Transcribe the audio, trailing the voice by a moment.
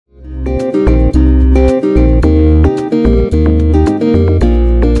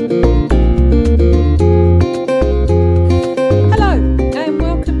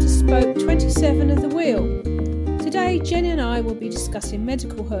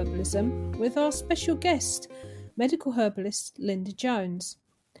Herbalism with our special guest, medical herbalist Linda Jones.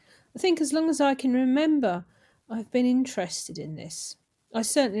 I think as long as I can remember, I've been interested in this. I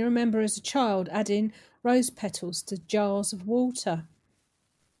certainly remember as a child adding rose petals to jars of water.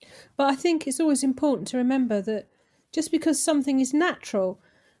 But I think it's always important to remember that just because something is natural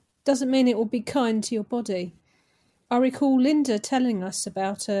doesn't mean it will be kind to your body. I recall Linda telling us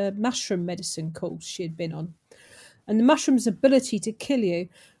about a mushroom medicine course she had been on, and the mushroom's ability to kill you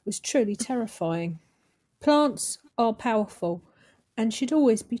was truly terrifying. Plants are powerful and should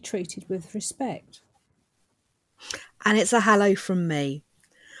always be treated with respect. And it's a hello from me.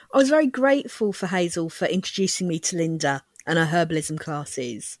 I was very grateful for Hazel for introducing me to Linda and her herbalism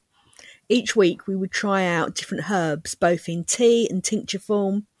classes. Each week we would try out different herbs, both in tea and tincture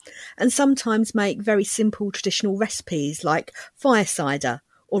form, and sometimes make very simple traditional recipes like fire cider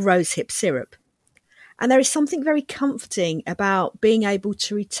or rosehip syrup. And there is something very comforting about being able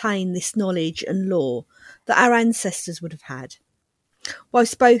to retain this knowledge and lore that our ancestors would have had.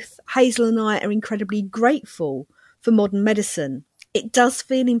 Whilst both Hazel and I are incredibly grateful for modern medicine, it does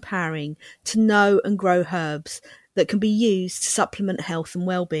feel empowering to know and grow herbs that can be used to supplement health and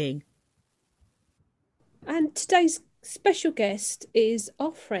well-being. And today's special guest is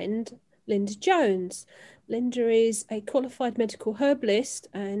our friend Linda Jones. Linda is a qualified medical herbalist,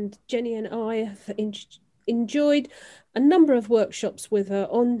 and Jenny and I have enjoyed a number of workshops with her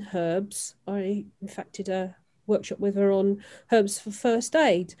on herbs. I, in fact, did a workshop with her on herbs for first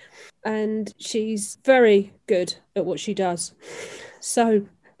aid, and she's very good at what she does. So,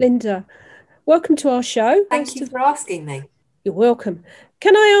 Linda, welcome to our show. Thank you for asking me. You're welcome.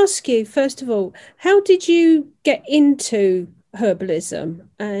 Can I ask you, first of all, how did you get into herbalism,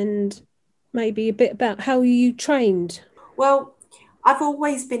 and maybe a bit about how you trained? Well, I've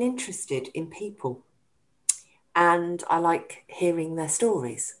always been interested in people, and I like hearing their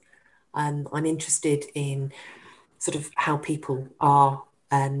stories. I'm interested in sort of how people are,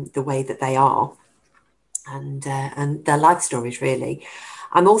 the way that they are, and their life stories, really.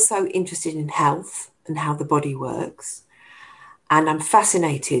 I'm also interested in health and how the body works. And I'm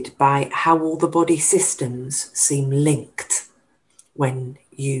fascinated by how all the body systems seem linked when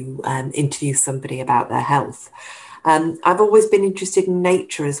you interview somebody about their health. I've always been interested in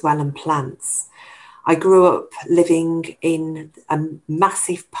nature as well, and plants. I grew up living in a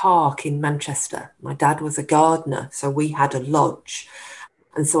massive park in Manchester. My dad was a gardener, so we had a lodge.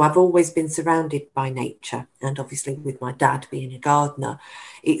 And so I've always been surrounded by nature. And obviously with my dad being a gardener,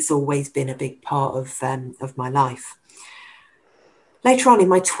 it's always been a big part of my life. Later on in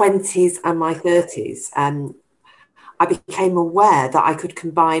my 20s and my 30s, I became aware that I could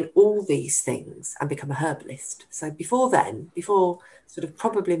combine all these things and become a herbalist. So before sort of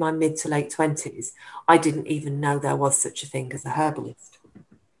probably my mid to late 20s, I didn't even know there was such a thing as a herbalist.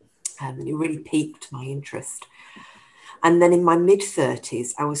 And it really piqued my interest. And then in my mid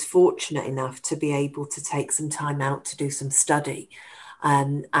 30s, I was fortunate enough to be able to take some time out to do some study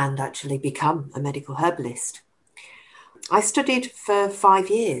and actually become a medical herbalist. I studied for 5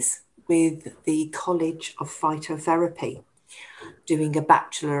 years with the College of Phytotherapy, doing a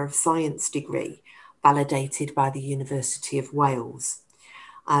Bachelor of Science degree validated by the University of Wales.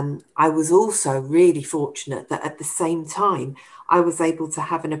 I was also really fortunate that at the same time, I was able to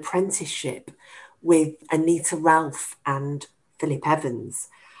have an apprenticeship with Anita Ralph and Philip Evans,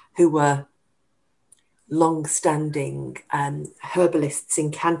 who were long-standing herbalists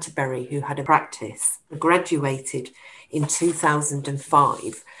in Canterbury who had a practice. I graduated in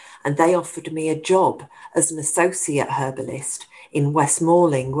 2005, and they offered me a job as an associate herbalist in West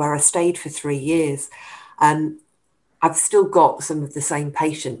Malling, where I stayed for 3 years. I've still got some of the same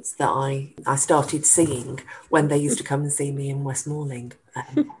patients that I started seeing when they used to come and see me in West Malling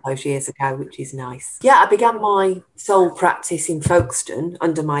those years ago, which is nice. Yeah, I began my sole practice in Folkestone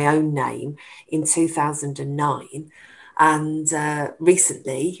under my own name in 2009. And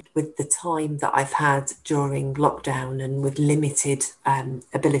recently, with the time that I've had during lockdown and with limited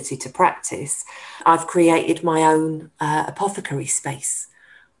ability to practice, I've created my own apothecary space,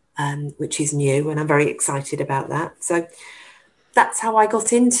 which is new, and I'm very excited about that. So that's how I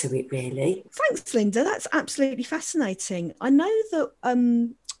got into it, really. Thanks, Linda. That's absolutely fascinating. I know that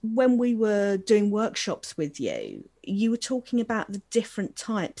when we were doing workshops with you, you were talking about the different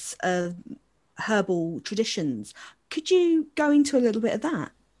types of herbal traditions. Could you go into a little bit of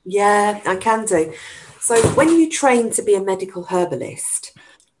that? Yeah, I can do. So when you train to be a medical herbalist,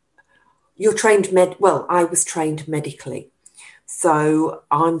 you're trained I was trained medically. So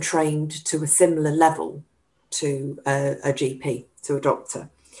I'm trained to a similar level to a GP, to a doctor.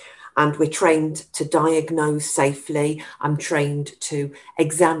 And we're trained to diagnose safely. I'm trained to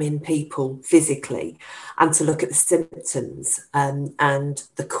examine people physically and to look at the symptoms and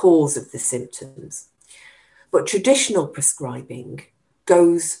the cause of the symptoms. But traditional prescribing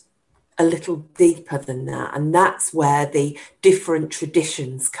goes a little deeper than that. And that's where the different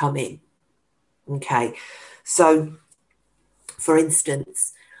traditions come in. Okay. So, for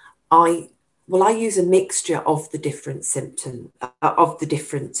instance, I use a mixture of the different of the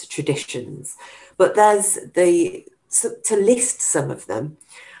different traditions, but to list some of them,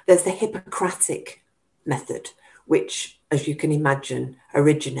 there's the Hippocratic method, which, as you can imagine,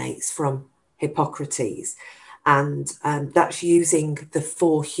 originates from Hippocrates, and that's using the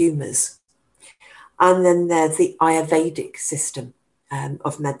 4 humours. And then there's the Ayurvedic system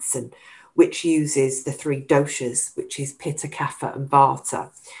of medicine, which uses the 3 doshas, which is Pitta, Kapha, and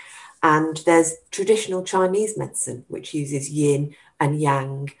Vata. And there's traditional Chinese medicine, which uses yin and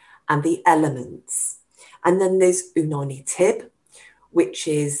yang and the elements. And then there's Unani Tib, which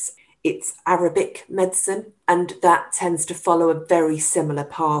is it's Arabic medicine, and that tends to follow a very similar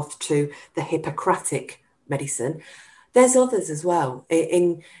path to the Hippocratic medicine. There's others as well.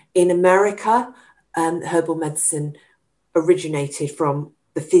 In America, herbal medicine originated from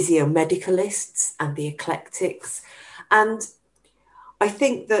the physiomedicalists and the eclectics. And I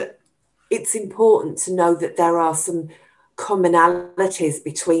think that it's important to know that there are some commonalities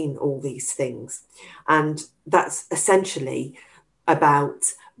between all these things. And that's essentially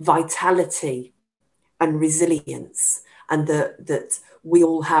about vitality and resilience, and that we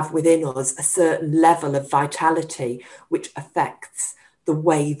all have within us a certain level of vitality which affects the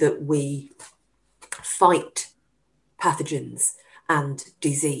way that we fight pathogens and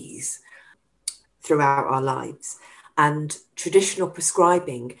disease throughout our lives. And traditional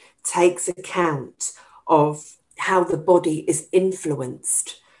prescribing takes account of how the body is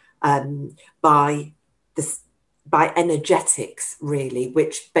influenced by energetics, really,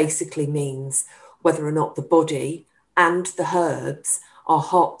 which basically means whether or not the body and the herbs are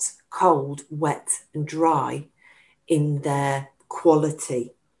hot, cold, wet, and dry in their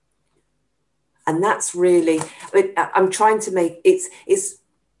quality. And that's really, I'm trying to make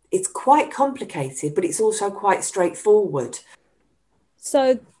it's quite complicated, but it's also quite straightforward.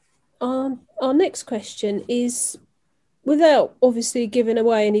 So our next question is, without obviously giving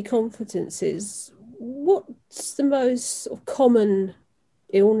away any confidences, what's the most sort of common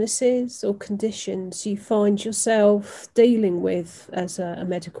illnesses or conditions you find yourself dealing with as a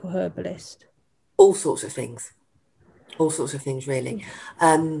medical herbalist? All sorts of things. All sorts of things, really.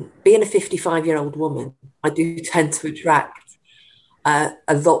 Being a 55-year-old woman, I do tend to attract a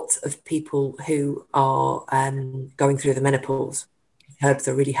lot of people who are going through the menopause. Herbs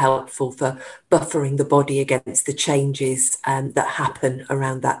are really helpful for buffering the body against the changes that happen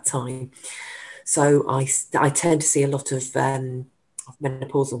around that time. So I tend to see a lot of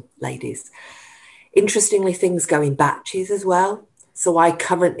menopausal ladies. Interestingly, things go in batches as well. So I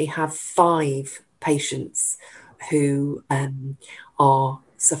currently have 5 patients who are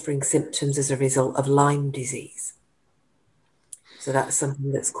suffering symptoms as a result of Lyme disease. So that's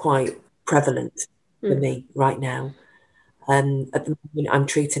something that's quite prevalent for me right now. At the moment, I'm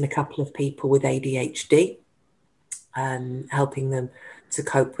treating a couple of people with ADHD, helping them to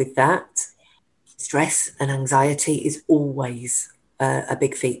cope with that. Stress and anxiety is always a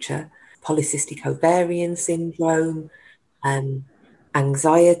big feature. Polycystic ovarian syndrome,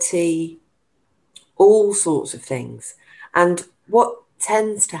 anxiety, all sorts of things. And what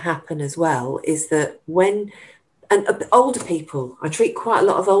tends to happen as well is that older people, I treat quite a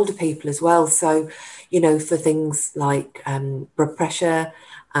lot of older people as well. So, for things like blood pressure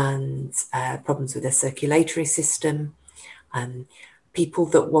and problems with their circulatory system, people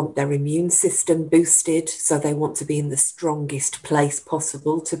that want their immune system boosted, so they want to be in the strongest place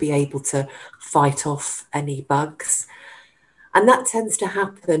possible to be able to fight off any bugs. And that tends to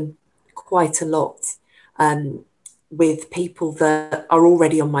happen quite a lot with people that are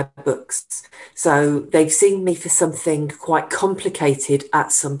already on my books. So they've seen me for something quite complicated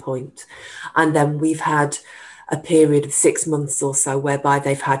at some point. And then we've had a period of 6 months or so whereby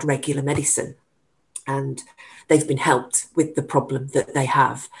they've had regular medicine and they've been helped with the problem that they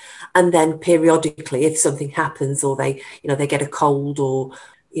have. And then periodically, if something happens or they get a cold or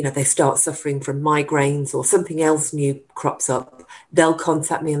they start suffering from migraines or something else new crops up, they'll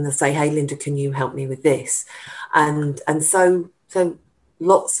contact me and they'll say, "Hey, Linda, can you help me with this?" And so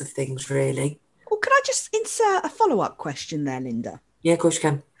lots of things, really. Well, can I just insert a follow-up question there, Linda? Yeah, of course you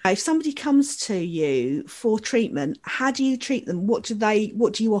can. If somebody comes to you for treatment, how do you treat them? What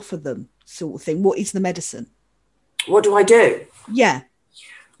do you offer them, sort of thing? What is the medicine? What do I do? Yeah.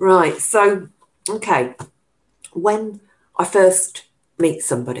 Right. So, okay. When I first meet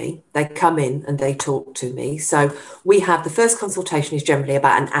somebody, they come in and they talk to me. So we have the first consultation is generally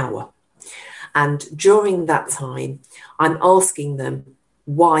about an hour. And during that time, I'm asking them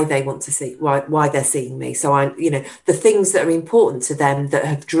why they want to see, why they're seeing me. So the things that are important to them that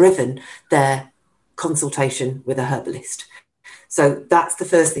have driven their consultation with a herbalist. So that's the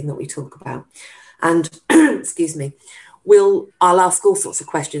first thing that we talk about. And excuse me, I'll ask all sorts of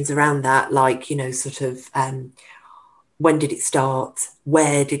questions around that, like, when did it start?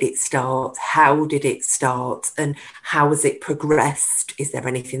 Where did it start? How did it start? And how has it progressed? Is there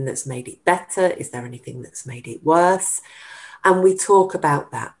anything that's made it better? Is there anything that's made it worse? And we talk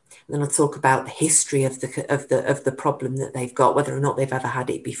about that. And then I talk about the history of the problem that they've got, whether or not they've ever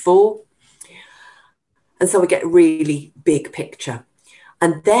had it before. And so we get a really big picture.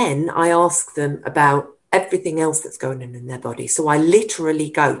 And then I ask them about everything else that's going on in their body. So I literally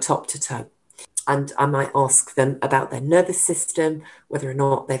go top to toe. And I might ask them about their nervous system, whether or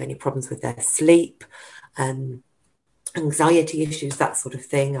not they have any problems with their sleep, anxiety issues, that sort of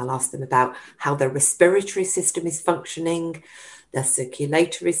thing. I'll ask them about how their respiratory system is functioning, their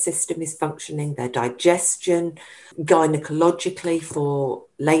circulatory system is functioning, their digestion, gynecologically for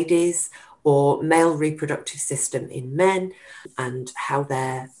ladies, or male reproductive system in men, and how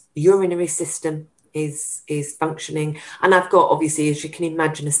their urinary system is functioning. And I've got, obviously, as you can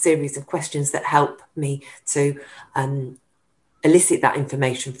imagine, a series of questions that help me to elicit that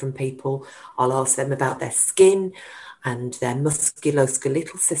information from people. I'll ask them about their skin and their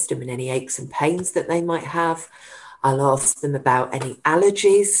musculoskeletal system and any aches and pains that they might have. I'll ask them about any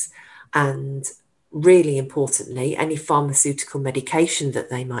allergies and, really importantly, any pharmaceutical medication that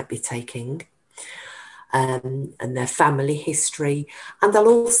they might be taking. And their family history. And I'll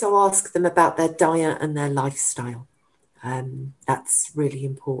also ask them about their diet and their lifestyle. That's really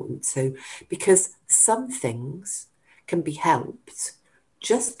important too, because some things can be helped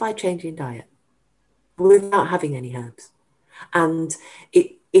just by changing diet without having any herbs. And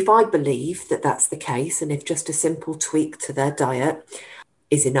if I believe that that's the case, and if just a simple tweak to their diet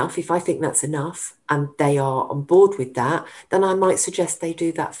is enough, if I think that's enough and they are on board with that, then I might suggest they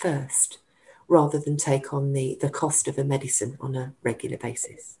do that first, rather than take on the cost of a medicine on a regular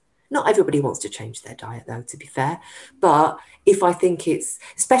basis. Not everybody wants to change their diet, though, to be fair. But if I think it's,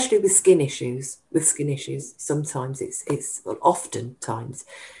 especially with skin issues, sometimes oftentimes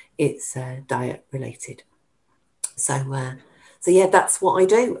it's diet related. So yeah, that's what I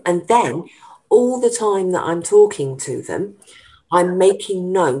do. And then all the time that I'm talking to them, I'm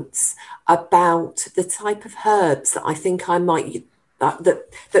making notes about the type of herbs that I think I might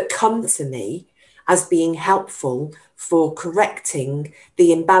that come to me as being helpful for correcting the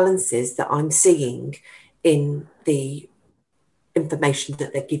imbalances that I'm seeing in the information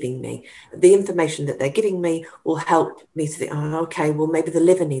that they're giving me. The information that they're giving me will help me to think, oh, okay, well, maybe the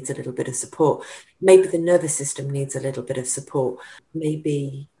liver needs a little bit of support. Maybe the nervous system needs a little bit of support.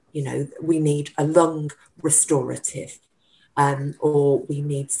 Maybe, we need a lung restorative, or we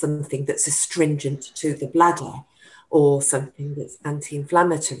need something that's astringent to the bladder, or something that's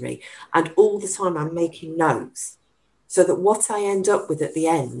anti-inflammatory. And all the time I'm making notes, so that what I end up with at the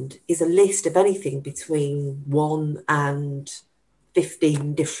end is a list of anything between 1 and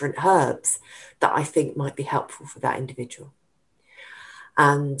 15 different herbs that I think might be helpful for that individual.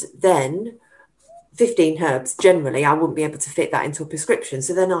 And then 15 herbs, generally, I wouldn't be able to fit that into a prescription.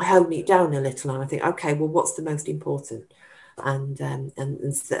 So then I hone it down a little and I think, okay, well, what's the most important? And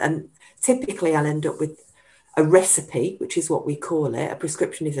typically I'll end up with a recipe, which is what we call it. A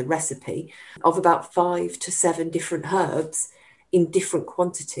prescription is a recipe of about 5 to 7 different herbs in different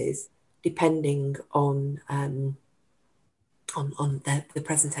quantities, depending on the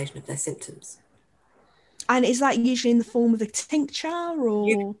presentation of their symptoms. And is that usually in the form of a tincture,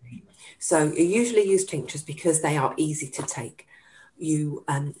 or? So you usually use tinctures because they are easy to take. You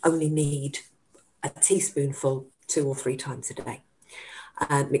only need a teaspoonful 2 or 3 times a day,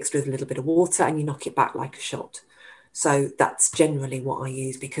 mixed with a little bit of water, and you knock it back like a shot. So that's generally what I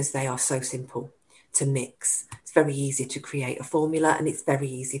use because they are so simple to mix. It's very easy to create a formula and it's very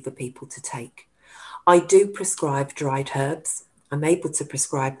easy for people to take. I do prescribe dried herbs. I'm able to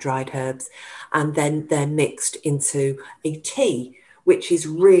prescribe dried herbs, and then they're mixed into a tea, which is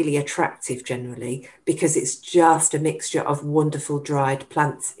really attractive generally because it's just a mixture of wonderful dried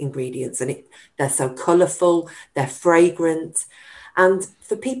plant ingredients, and they're so colourful, they're fragrant. And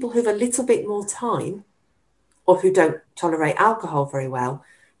for people who have a little bit more time or who don't tolerate alcohol very well,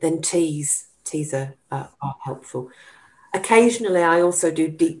 then teas are helpful. Occasionally, I also do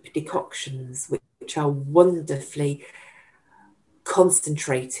deep decoctions, which are wonderfully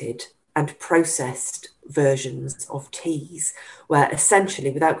concentrated and processed versions of teas, where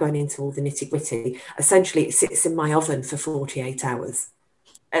essentially, without going into all the nitty-gritty, essentially it sits in my oven for 48 hours.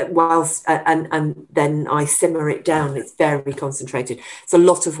 And then I simmer it down. It's very concentrated. It's a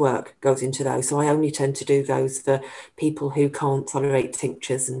lot of work goes into those. So I only tend to do those for people who can't tolerate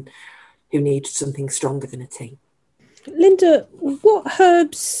tinctures and who need something stronger than a tea. Linda, what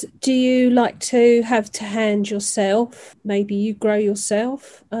herbs do you like to have to hand yourself? Maybe you grow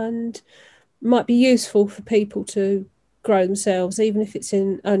yourself and might be useful for people to grow themselves, even if it's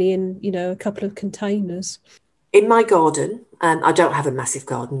only in a couple of containers. In my garden, I don't have a massive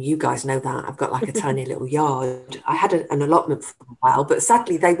garden. You guys know that. I've got like a tiny little yard. I had an allotment for a while, but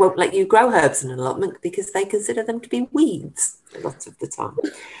sadly they won't let you grow herbs in an allotment because they consider them to be weeds a lot of the time.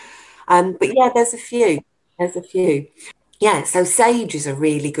 But yeah, there's a few. Yeah, so sage is a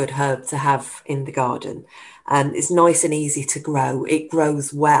really good herb to have in the garden. It's nice and easy to grow. It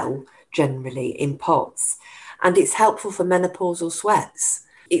grows well, generally, in pots. And it's helpful for menopausal sweats.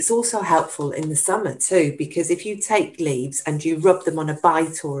 It's also helpful in the summer too, because if you take leaves and you rub them on a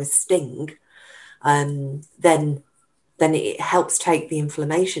bite or a sting, then it helps take the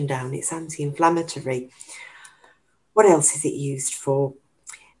inflammation down. It's anti-inflammatory. What else is it used for?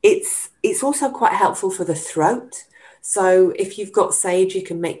 It's also quite helpful for the throat. So if you've got sage, you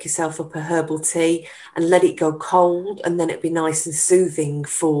can make yourself up a herbal tea and let it go cold, and then it'd be nice and soothing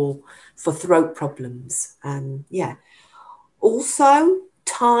for throat problems. Yeah. Also,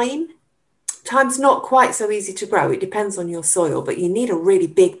 Time's not quite so easy to grow. It depends on your soil, but you need a really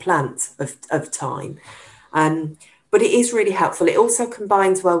big plant of thyme. But it is really helpful. It also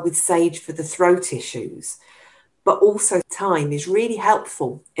combines well with sage for the throat issues. But also thyme is really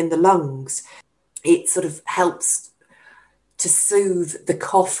helpful in the lungs. It sort of helps to soothe the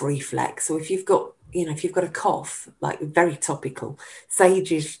cough reflex. So if you've got a cough, like very topical,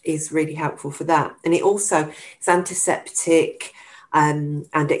 sage is really helpful for that. And it also is antiseptic and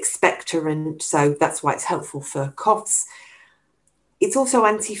expectorant. So that's why it's helpful for coughs. It's also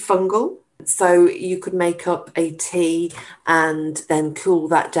antifungal. So you could make up a tea and then cool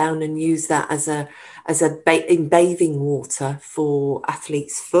that down and use that in bathing water for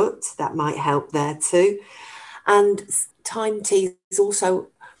athlete's foot. That might help there too. And thyme tea is also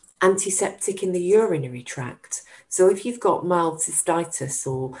antiseptic in the urinary tract. So if you've got mild cystitis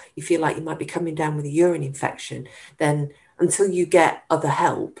or you feel like you might be coming down with a urine infection, then until you get other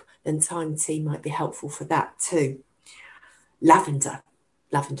help, then thyme tea might be helpful for that too.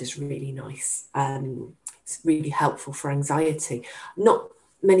 Lavender's really nice. It's really helpful for anxiety. Not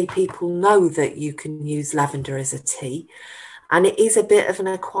many people know that you can use lavender as a tea, and it is a bit of an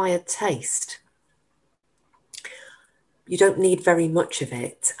acquired taste. You don't need very much of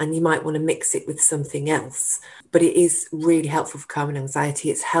it, and you might want to mix it with something else, but it is really helpful for calming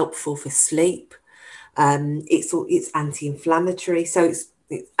anxiety. It's helpful for sleep. It's anti-inflammatory, so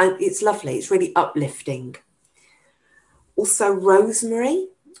it's lovely. It's really uplifting. Also, rosemary.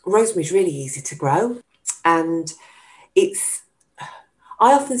 Rosemary's really easy to grow, and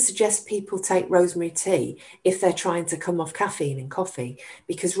I often suggest people take rosemary tea if they're trying to come off caffeine and coffee,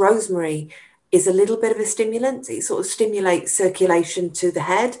 because rosemary is a little bit of a stimulant. It sort of stimulates circulation to the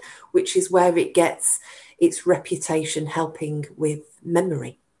head, which is where it gets its reputation helping with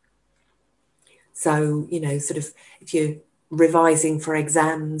memory. So, sort of if you're revising for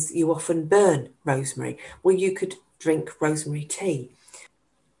exams, you often burn rosemary. Well, you could drink rosemary tea.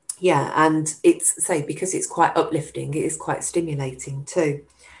 Yeah, and because it's quite uplifting, it is quite stimulating too.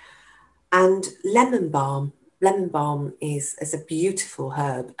 And lemon balm. Lemon balm is a beautiful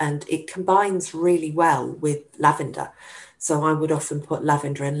herb, and it combines really well with lavender. So I would often put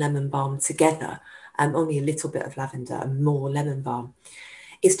lavender and lemon balm together, only a little bit of lavender and more lemon balm.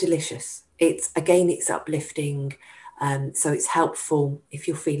 It's delicious. It's uplifting. So it's helpful if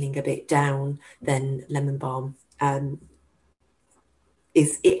you're feeling a bit down, then lemon balm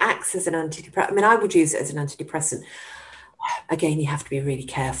it acts as an antidepressant. I mean, I would use it as an antidepressant. Again, you have to be really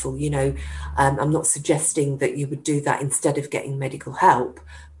careful. I'm not suggesting that you would do that instead of getting medical help,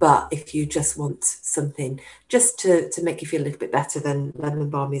 but if you just want something just to make you feel a little bit better, then lemon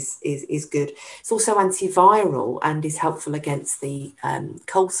balm is good. It's also antiviral and is helpful against the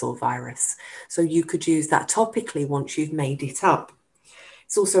cold sore virus. So you could use that topically once you've made it up.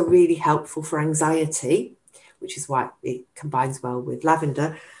 It's also really helpful for anxiety, which is why it combines well with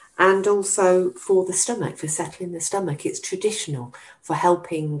lavender, and also for the stomach, for settling the stomach. It's traditional for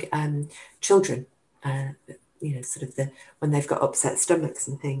helping children, when they've got upset stomachs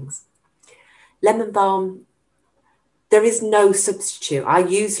and things. Lemon balm, there is no substitute. I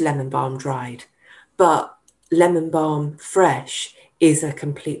use lemon balm dried, but lemon balm fresh is a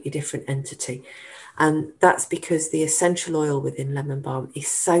completely different entity. And that's because the essential oil within lemon balm is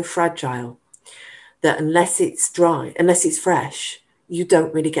so fragile that unless it's dry, unless it's fresh, you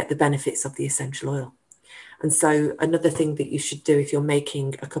don't really get the benefits of the essential oil. And so another thing that you should do if you're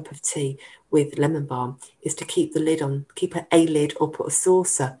making a cup of tea with lemon balm is to keep the lid on, keep a lid or put a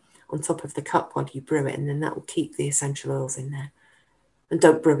saucer on top of the cup while you brew it, and then that will keep the essential oils in there. And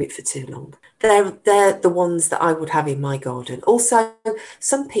don't brew it for too long. They're the ones that I would have in my garden. Also,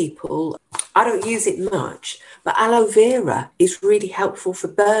 some people, I don't use it much, but aloe vera is really helpful for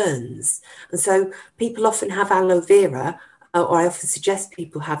burns. And so people often have aloe vera, or I often suggest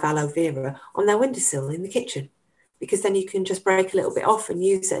people have aloe vera on their windowsill in the kitchen, because then you can just break a little bit off and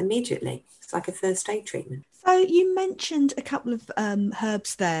use it immediately. It's like a first aid treatment. So you mentioned a couple of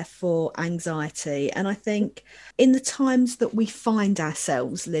herbs there for anxiety, and I think in the times that we find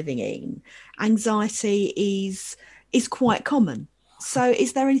ourselves living in, anxiety is quite common. So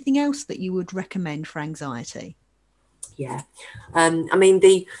is there anything else that you would recommend for anxiety? Yeah. I mean,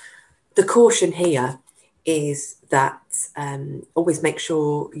 the caution here is that always make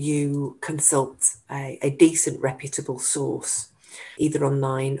sure you consult a decent, reputable source, either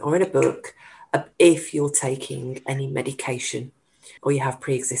online or in a book, if you're taking any medication or you have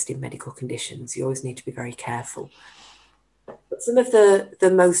pre-existing medical conditions. You always need to be very careful. But some of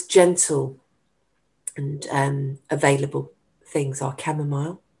the most gentle and available things are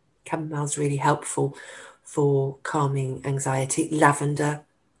chamomile. Chamomile is really helpful for calming anxiety. Lavender,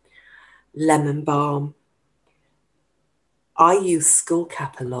 lemon balm. I use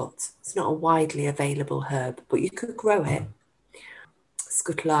skullcap a lot. It's not a widely available herb, but you could grow it.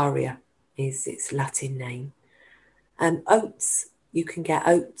 Scutellaria is its Latin name. Oats, you can get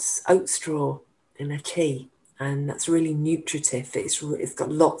oat straw in a tea, and that's really nutritive. It's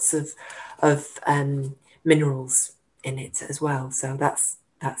got lots of minerals in it as well, so that's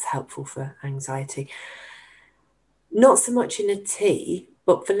helpful for anxiety. Not so much in a tea,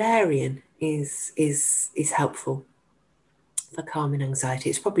 but valerian is helpful for calming anxiety.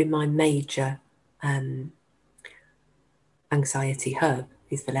 It's probably my major anxiety herb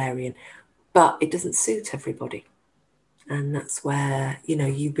is valerian, but it doesn't suit everybody. And that's where,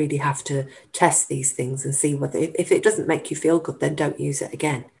 you really have to test these things and see whether, if it doesn't make you feel good, then don't use it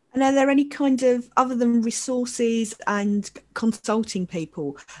again. And are there any kind of, other than resources and consulting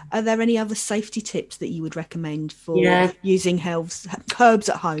people, are there any other safety tips that you would recommend for using herbs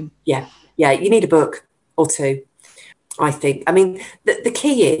at home? Yeah, you need a book or two, I think. I mean, the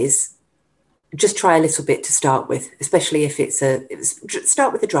key is just try a little bit to start with, especially if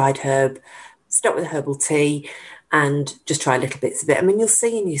start with a dried herb, start with a herbal tea, and just try little bits of it. I mean, you'll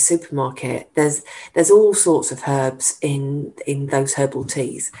see in your supermarket, there's all sorts of herbs in those herbal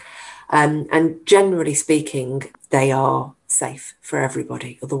teas. And generally speaking, they are safe for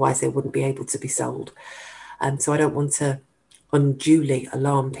everybody. Otherwise, they wouldn't be able to be sold. So I don't want to unduly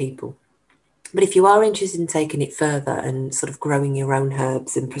alarm people. But if you are interested in taking it further and sort of growing your own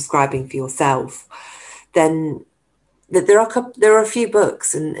herbs and prescribing for yourself, then there are a few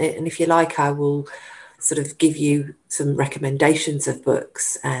books. And if you like, I will sort of give you some recommendations of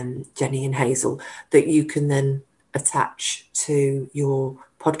books, Jenny and Hazel, that you can then attach to your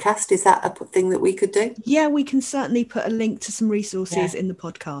podcast. Is that a thing that we could do? Yeah, we can certainly put a link to some resources in the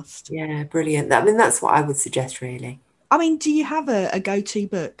podcast. Yeah, brilliant. I mean, that's what I would suggest, really. I mean, do you have a go-to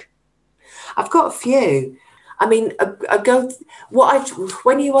book? I've got a few. I mean,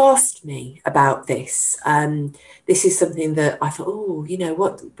 when you asked me about this, this is something that I thought,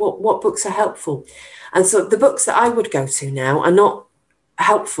 what books are helpful? And so the books that I would go to now are not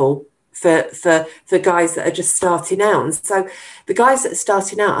helpful for guys that are just starting out. And so the guys that are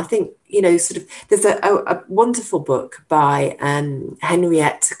starting out, I think, there's a wonderful book by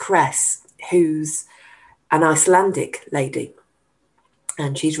Henriette Kress, who's an Icelandic lady.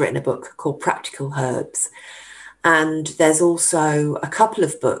 And she's written a book called Practical Herbs. And there's also a couple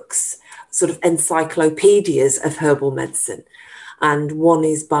of books, sort of encyclopedias of herbal medicine. And one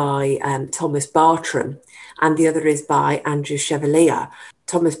is by Thomas Bartram, and the other is by Andrew Chevalier.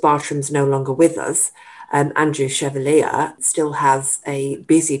 Thomas Bartram's no longer with us. Andrew Chevalier still has a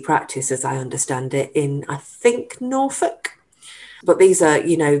busy practice, as I understand it, in, I think, Norfolk. But these are,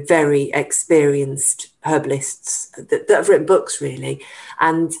 very experienced herbalists that have written books, really.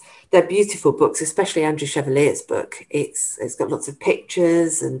 And they're beautiful books, especially Andrew Chevalier's book. It's got lots of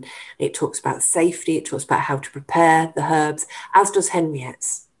pictures, and it talks about safety. It talks about how to prepare the herbs, as does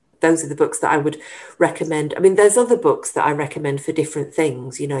Henriette's. Those are the books that I would recommend. I mean, there's other books that I recommend for different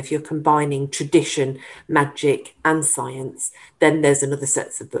things. If you're combining tradition, magic, and science, then there's another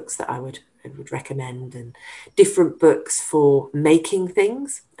set of books that I would would recommend, and different books for making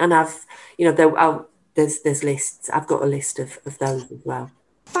things. And I've, there's lists. I've got a list of those as well.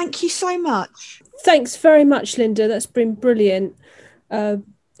 Thank you so much. Thanks very much, Linda. That's been brilliant.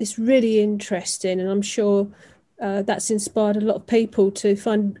 It's really interesting, and I'm sure that's inspired a lot of people to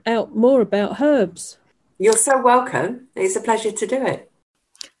find out more about herbs. You're so welcome. It's a pleasure to do it.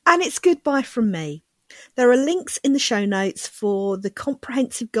 And it's goodbye from me. There are links in the show notes for the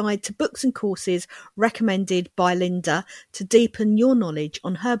comprehensive guide to books and courses recommended by Linda to deepen your knowledge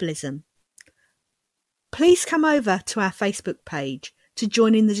on herbalism. Please come over to our Facebook page to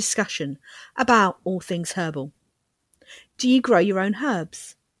join in the discussion about all things herbal. Do you grow your own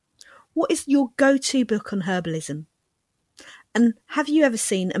herbs? What is your go-to book on herbalism? And have you ever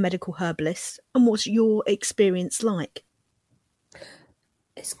seen a medical herbalist, and what's your experience like?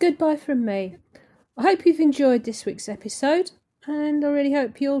 It's goodbye from me. I hope you've enjoyed this week's episode, and I really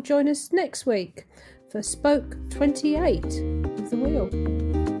hope you'll join us next week for Spoke 28 of the Wheel.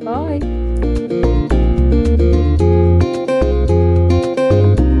 Bye.